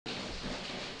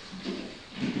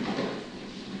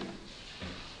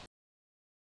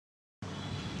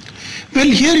Well,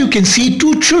 here you can see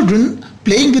two children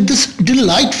playing with this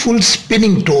delightful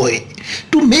spinning toy.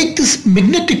 To make this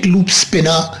magnetic loop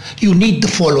spinner, you need the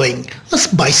following: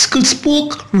 a bicycle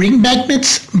spoke, ring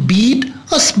magnets, bead,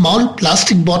 a small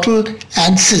plastic bottle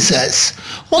and scissors.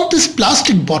 On this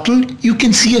plastic bottle, you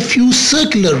can see a few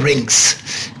circular rings.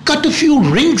 Cut a few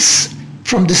rings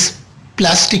from this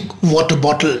plastic water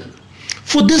bottle.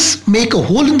 For this, make a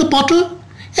hole in the bottle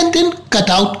and then cut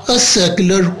out a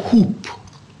circular hoop.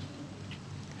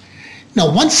 Now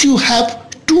once you have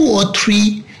 2 or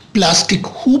 3 plastic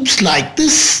hoops like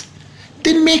this,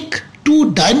 then make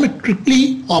 2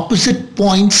 diametrically opposite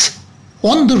points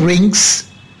on the rings,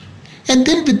 and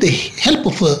then with the help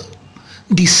of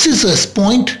the scissors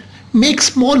point, make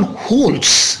small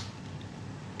holes.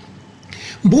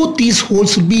 Both these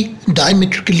holes will be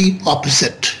diametrically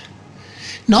opposite.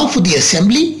 Now for the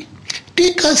assembly,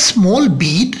 take a small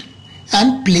bead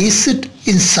and place it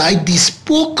inside the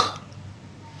spoke.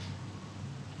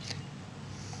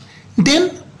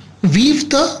 Then weave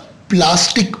the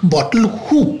plastic bottle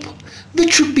hoop,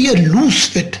 which should be a loose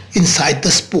fit inside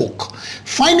the spoke.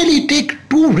 Finally, take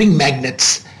 2 ring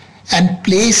magnets and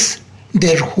place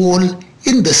their hole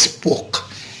in the spoke.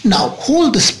 Now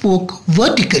hold the spoke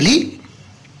vertically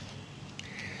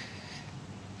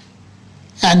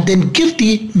and then give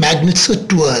the magnets a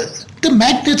twirl. The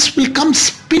magnets will come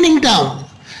spinning down.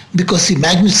 Because the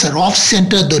magnets are off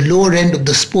center, the lower end of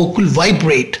the spoke will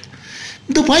vibrate.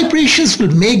 The vibrations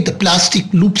will make the plastic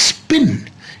loop spin.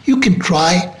 You can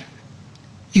try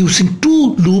using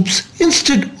 2 loops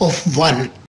instead of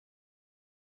 1.